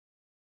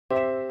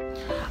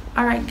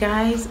Alright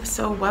guys,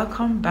 so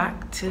welcome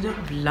back to the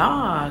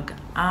vlog.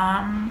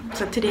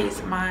 So today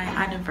is my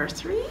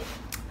anniversary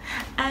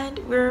and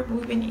we're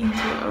moving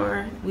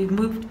into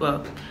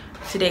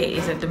today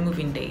is at the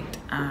moving date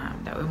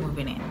that we're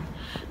moving in.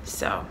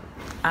 So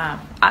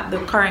at the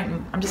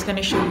current, I'm just going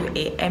to show you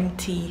a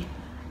empty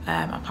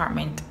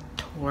apartment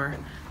tour.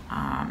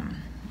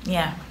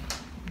 Yeah,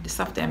 the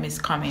stuff of them is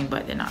coming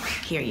but they're not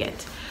here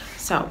yet.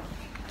 So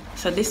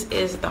this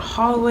is the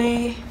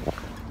hallway.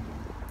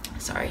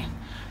 Sorry.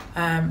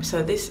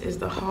 So this is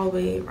the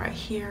hallway right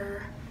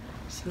here.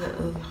 It's a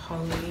little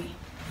hallway.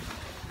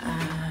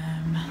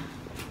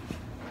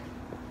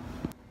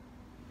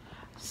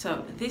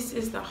 So this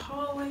is the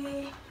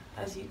hallway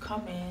as you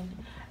come in,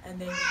 and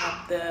then you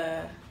have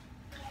the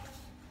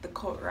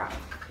coat rack,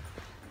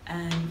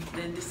 and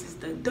then this is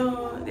the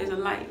door. There's a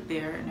light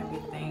there and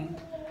everything.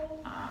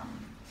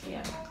 So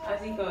yeah,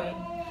 as you go in,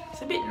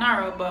 it's a bit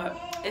narrow, but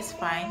it's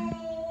fine.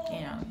 You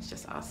know, it's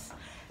just us.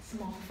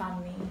 Small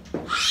family.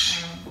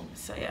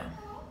 So yeah,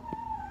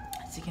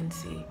 as you can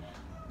see,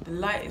 the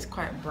light is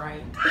quite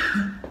bright.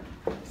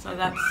 So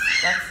that's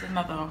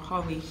another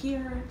hallway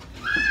here.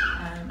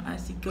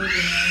 As you go in,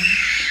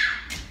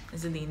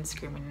 there's Aline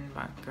screaming in the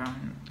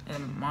background,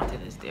 and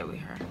Martin is there with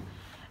her.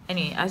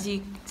 Anyway,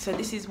 so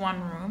this is one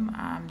room.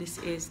 This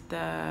is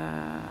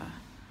the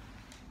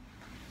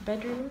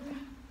bedroom.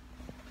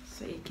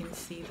 So you can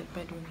see the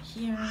bedroom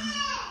here.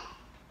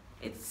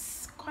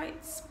 It's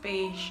quite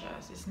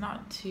spacious. It's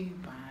not too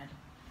bad.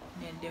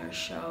 And then there are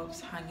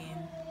shelves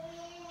hanging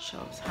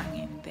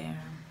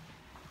there.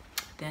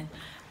 Then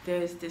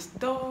there's this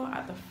door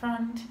at the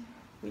front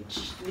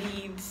which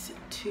leads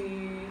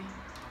to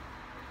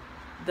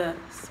the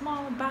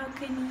small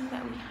balcony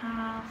that we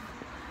have.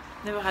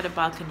 Never had a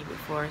balcony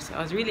before, so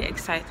I was really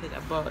excited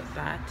about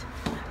that.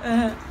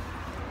 And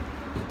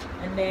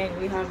then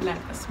we have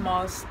like a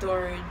small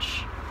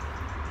storage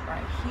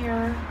right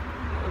here,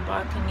 a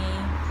balcony.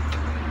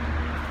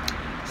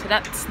 So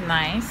that's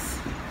nice.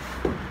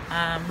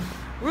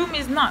 Room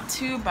is not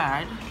too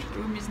bad.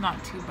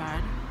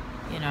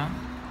 You know.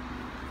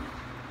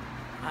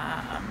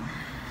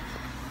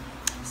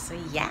 So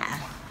yeah.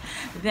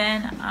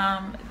 Then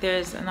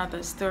there's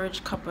another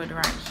storage cupboard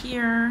right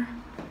here.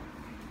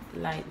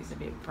 Light is a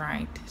bit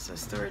bright. So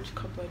storage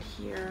cupboard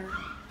here.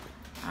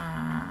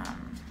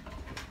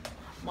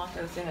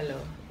 Martha, say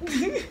hello.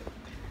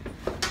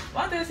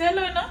 Martha, say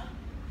hello, no?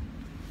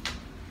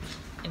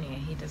 Anyway,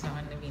 he doesn't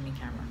want to be in the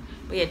camera.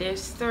 But yeah,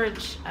 there's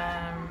storage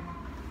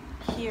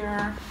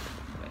here.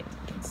 Wait, you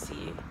can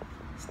see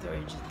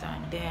storage is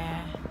down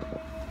there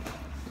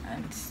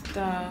and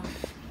stuff.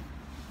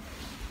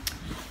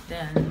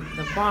 Then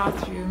the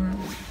bathroom.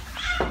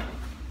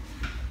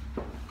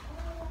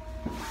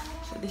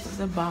 So this is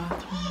a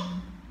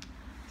bathroom.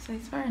 So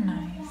it's very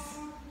nice.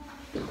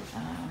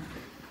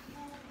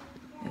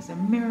 There's a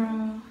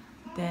mirror.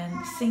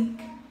 Then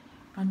sink.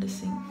 On the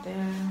sink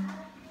there.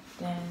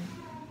 Then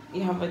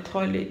you have a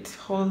toilet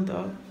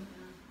holder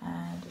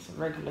and just a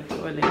regular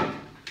toilet.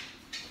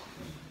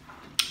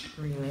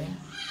 Really.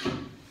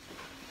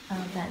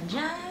 That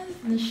jazz,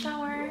 the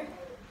shower,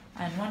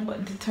 and one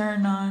button to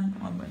turn on,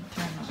 one button to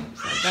turn off.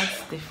 So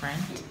that's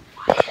different.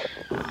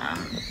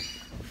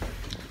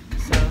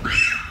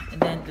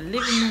 And then the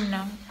living room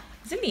now.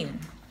 Celine,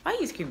 why are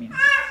you screaming?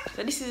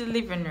 So this is the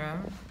living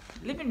room.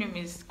 The living room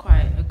is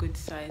quite a good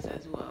size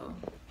as well.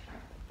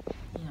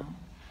 You know,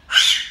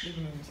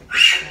 living room is a good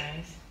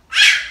size.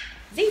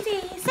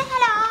 Zizi, say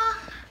hello!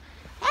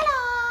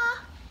 Hello!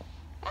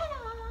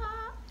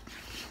 Hello!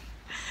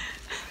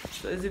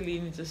 So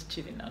Celine is just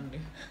chilling on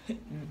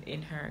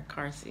in her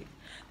car seat.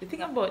 The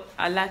thing I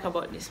like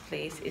about this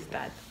place is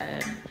that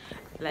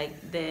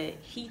like the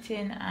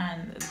heating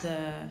and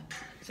so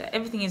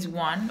everything is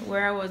one.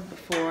 Where I was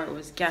before, it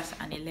was gas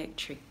and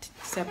electric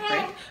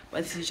separate,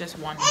 but this is just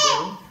one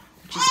bill,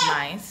 which is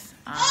nice.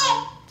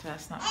 So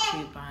that's not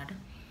too bad.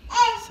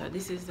 So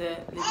this is the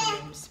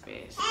living room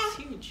space. It's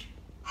huge.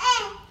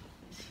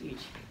 It's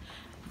huge.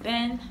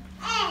 Then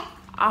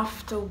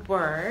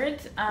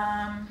afterwards,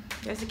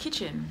 there's a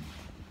kitchen.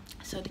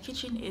 So the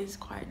kitchen is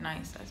quite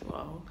nice as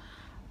well.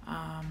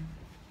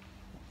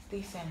 It's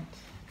decent.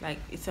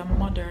 Like it's a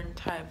modern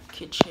type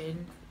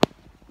kitchen.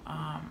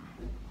 As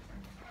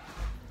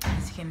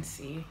you can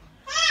see.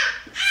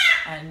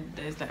 And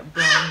there's like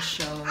brown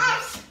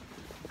shelves.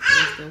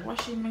 There's the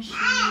washing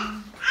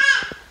machine.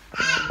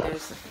 And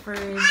there's the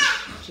fridge,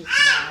 which is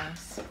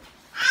nice.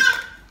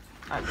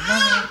 At the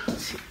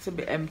moment, it's a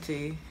bit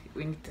empty.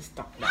 We need to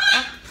stock that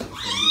up.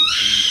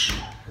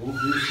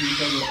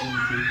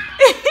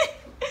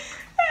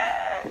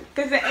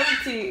 Because they're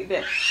empty.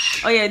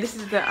 Oh yeah, this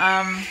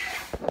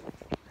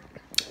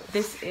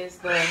is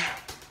the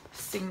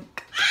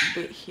sink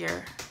bit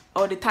here.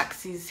 Oh, the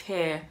taxi's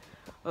here.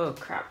 Oh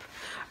crap.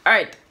 All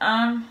right.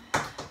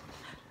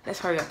 Let's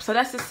hurry up. So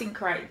that's the sink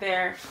right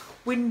there.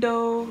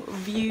 Window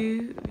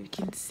view. You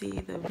can see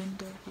the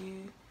window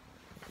view.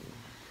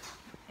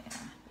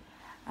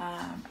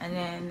 And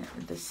then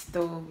the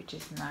stove, which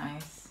is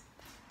nice.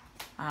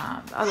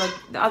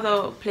 The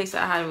other place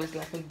I had was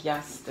like a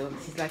gas stove.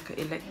 This is like an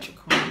electric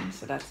one,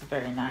 so that's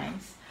very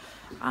nice.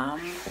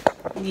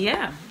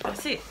 Yeah,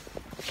 that's it.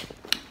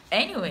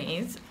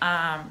 Anyways,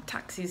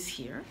 taxi's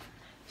here,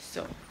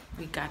 so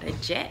we got a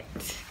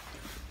jet,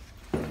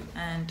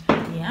 and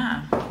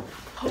yeah,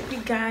 hope you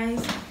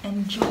guys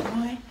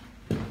enjoy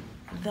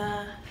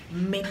the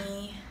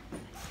mini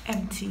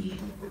empty.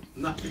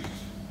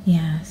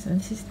 Yeah, so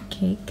this is the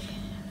cake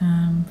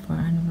for our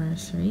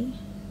anniversary.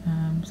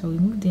 So we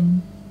moved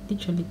in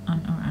literally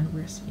on our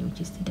anniversary,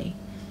 which is today.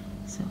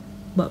 So,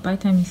 but by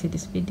the time you see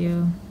this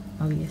video,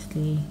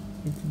 obviously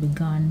it's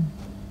begun.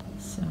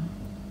 So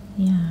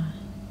yeah,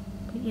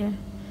 but yeah,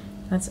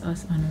 that's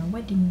us on our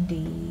wedding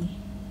day.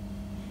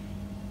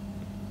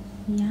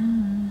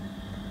 Yeah,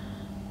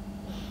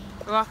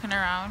 we're walking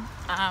around.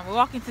 We're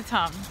walking to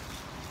town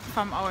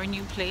from our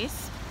new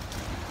place.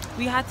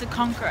 We had to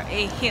conquer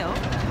a hill.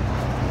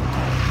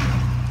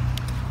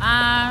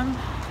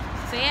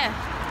 So yeah,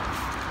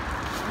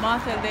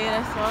 Martha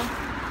there, so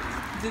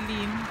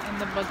Deline in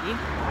the buggy.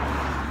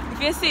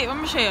 If you see it, let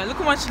me show you. Look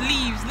how much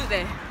leaves. Look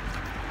there.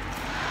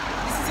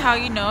 This is how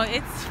you know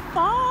it's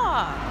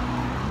fall.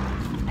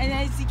 And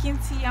as you can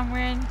see, I'm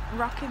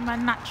rocking my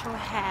natural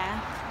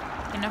hair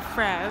in a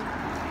fro.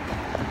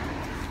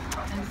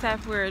 And this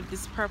I've wear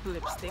this purple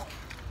lipstick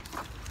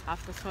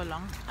after so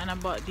long. And I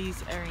bought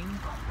these earrings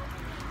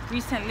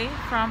recently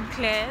from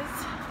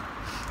Claire's.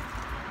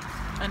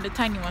 And the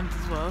tiny ones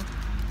as well.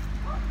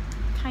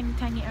 Tiny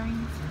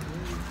earrings.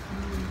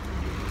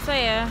 So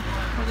yeah,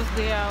 we'll just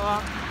do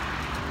our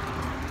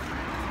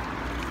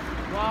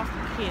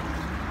walking.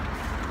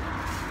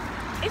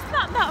 It's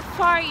not that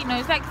far, you know,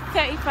 it's like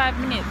 35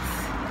 minutes.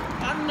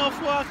 Enough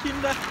walking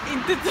that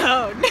into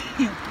town.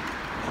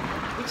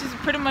 Which is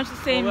pretty much the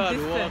same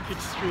distance. Walk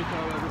it straight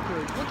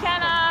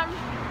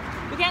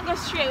we can go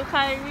straight, we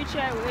can reach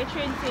our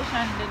train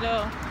station the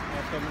door.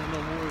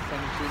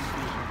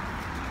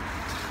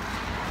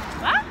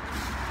 What?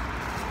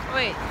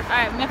 Wait,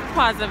 alright, we have to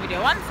pause the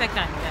video. 1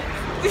 second,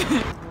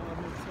 guys.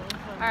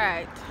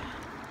 Alright.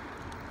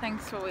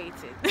 Thanks for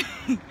waiting.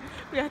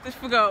 We have to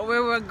figure out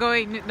where we're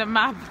going with the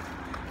map.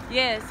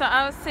 Yeah, so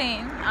I was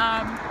saying,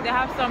 they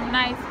have some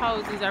nice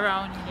houses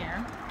around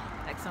here.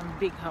 Like some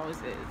big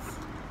houses.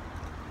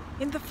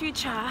 In the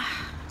future,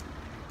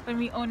 when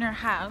we own our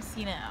house,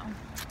 you know.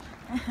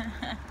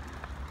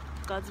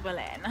 God's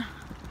willing.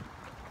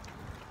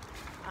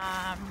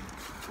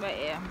 But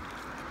yeah.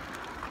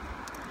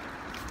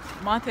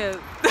 Martel,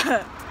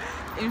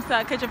 him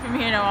start catch up him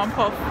here now and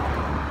puff.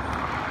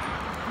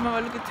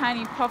 Remember, look at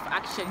tiny puff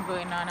action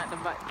going on at the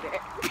back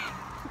there.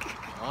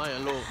 Oh, you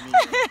love me.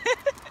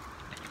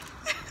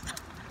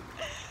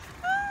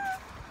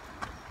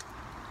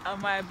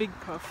 Am I a big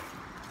puff?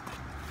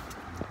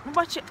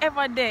 What you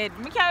ever did?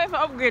 We can't even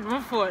upgrade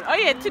my phone. Oh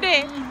yeah,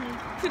 today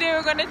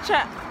we're gonna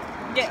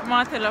get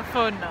Martel a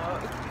phone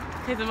now.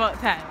 It's about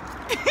time.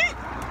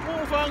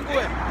 Move on, go.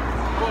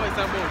 Go, it's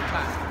about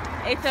time.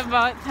 It's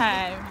about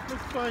time. Look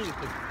for you.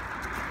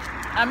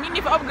 I mean,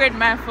 if I upgrade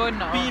my phone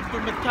now. People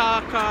me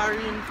talk are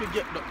in to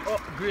get the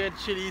upgrade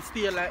shit.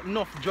 Stay like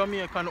enough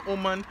Jamaican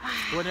woman.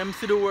 When them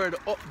see the word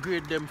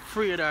upgrade, them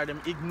afraid or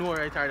them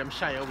ignore it or them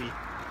shy away.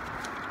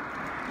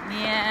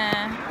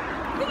 Yeah.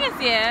 The thing is,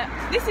 yeah,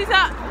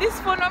 this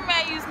phone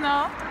I use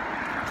now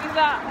is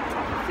a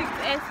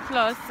 6S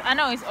Plus. I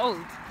know it's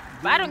old,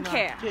 but I don't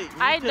care.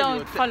 I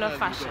don't follow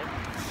fashion.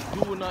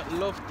 Do not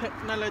love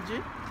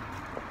technology.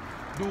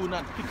 Do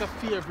not pick a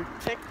favorite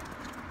tech,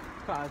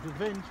 because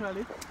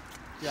eventually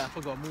you have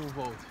to go move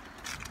out.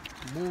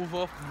 Move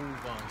off,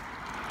 move on.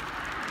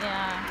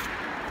 Yeah.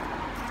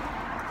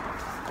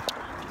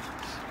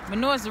 My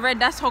nose red,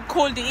 that's how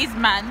cold it is,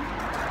 man.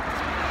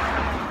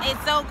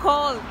 It's so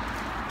cold.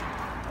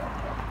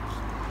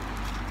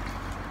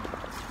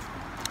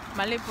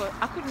 My lip,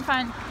 I couldn't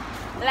find,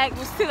 like,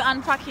 we're still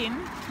unpacking.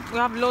 We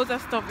have loads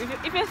of stuff.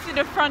 If you see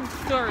the front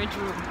storage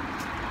room,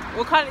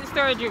 we'll call it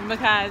storage room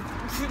because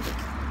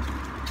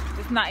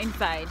it's not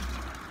inside,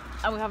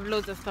 and we have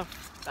loads of stuff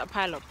that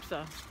pile up,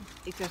 so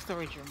it's a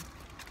storage room.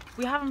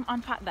 We haven't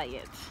unpacked that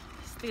yet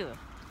still,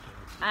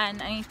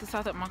 and I need to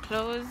sort out my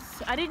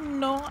clothes. I didn't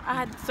know I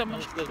had so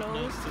much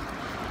clothes.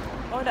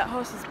 Oh, that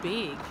house is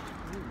big.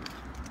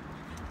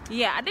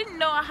 Yeah, I didn't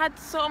know I had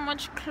so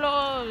much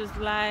clothes,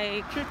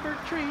 like trick or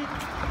treat.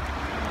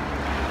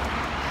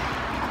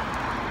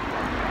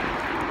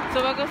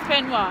 So we're gonna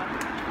spend what?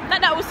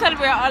 Not that we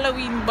celebrate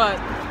Halloween, but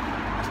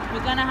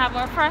we're gonna have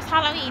our first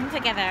Halloween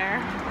together.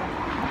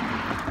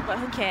 But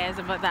who cares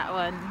about that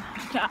one?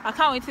 I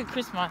can't wait till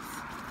Christmas.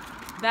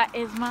 That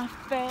is my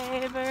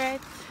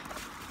favorite.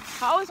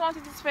 I always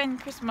wanted to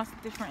spend Christmas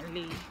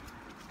differently.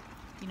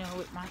 You know,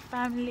 with my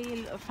family,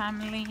 little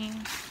family.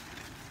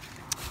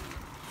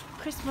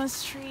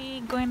 Christmas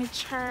tree, going to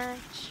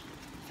church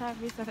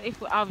service,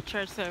 if we have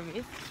church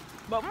service.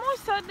 But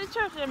most of the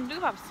church them do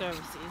have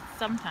services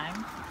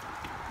sometimes.